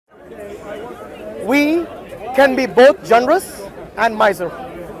we can be both generous and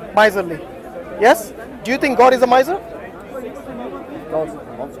miserly. Yes? Do you think God is a miser? God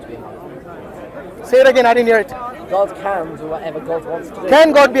wants to be. Say it again, I didn't hear it. God can do whatever God wants to do.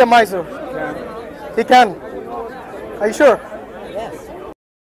 Can God be a miser? He can. Are you sure? Yes.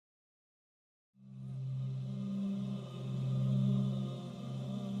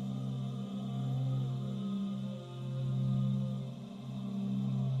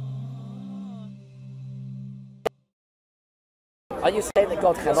 Are you saying that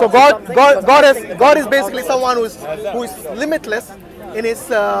God cannot? So God is basically someone who is limitless in his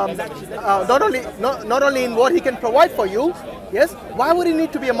not only in what he can provide for you. Yes. Why would he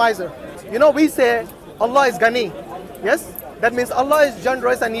need to be a miser? You know, we say Allah is Ghani. Yes. That means Allah is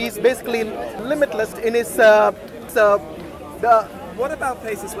generous and he is basically limitless in his What about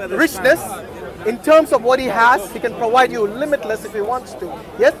places where there's richness in terms of what he has. He can provide you limitless if he wants to.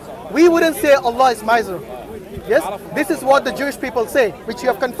 Yes. We wouldn't say Allah is miser. Yes, this is what the Jewish people say, which you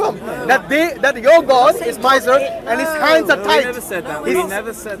have confirmed, that your God is miser and his hands are tight. We never said that. We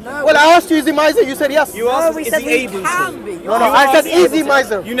never said that. Well, I asked you, is he miser? You said yes. You asked, is he able to? No, I said, is he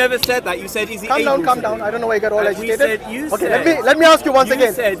miser? You never said that. You said, is he able to? Calm down. I don't know why you got all agitated. Okay, let me ask you once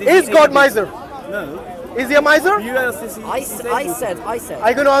again. Is God miser? No. Is he a miser? You asked, is he I said.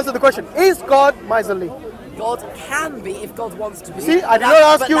 I'm going to answer the question. Is God miserly? God can be if God wants to be. See, I did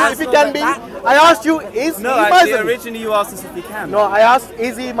not ask you if he can be. I asked you, is he actually, miserly? originally you asked us if he can. No, I asked,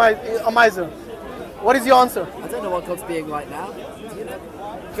 is he a miser? What is your answer? I don't know what God's being right now. Do you know?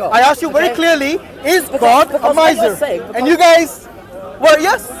 God. I asked you very clearly, is God a miser? And you guys, well,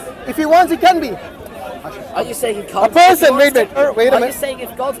 yes, if he wants, he can be. Are you saying he can't? A person, wait a Are you minute. saying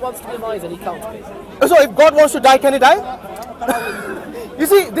if God wants to be a miser, he can't be? So if God wants to die, can he die? You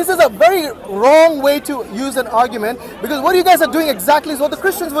see, this is a very wrong way to use an argument, because what you guys are doing exactly is what the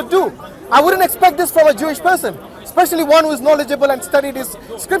Christians would do. I wouldn't expect this from a Jewish person, especially one who is knowledgeable and studied his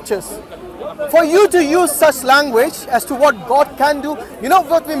scriptures. For you to use such language as to what God can do, you know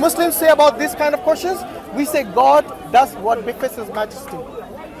what we Muslims say about this kind of questions? We say God does what befits his majesty.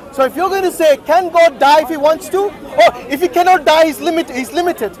 So if you're going to say, can God die if he wants to? Or if he cannot die, he's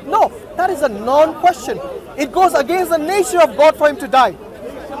limited. No, that is a non-question. It goes against the nature of God for him to die.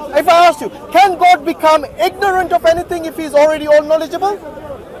 If I asked you, can God become ignorant of anything if he's already all knowledgeable?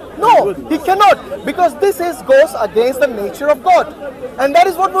 No, he cannot, because this goes against the nature of God. And that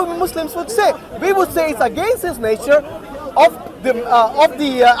is what we Muslims would say. We would say it's against his nature of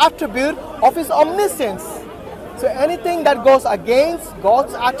the attribute of his omniscience. So anything that goes against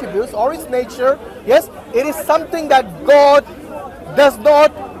God's attributes or his nature, yes, it is something that God does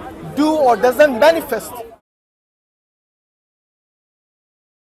not do or doesn't manifest.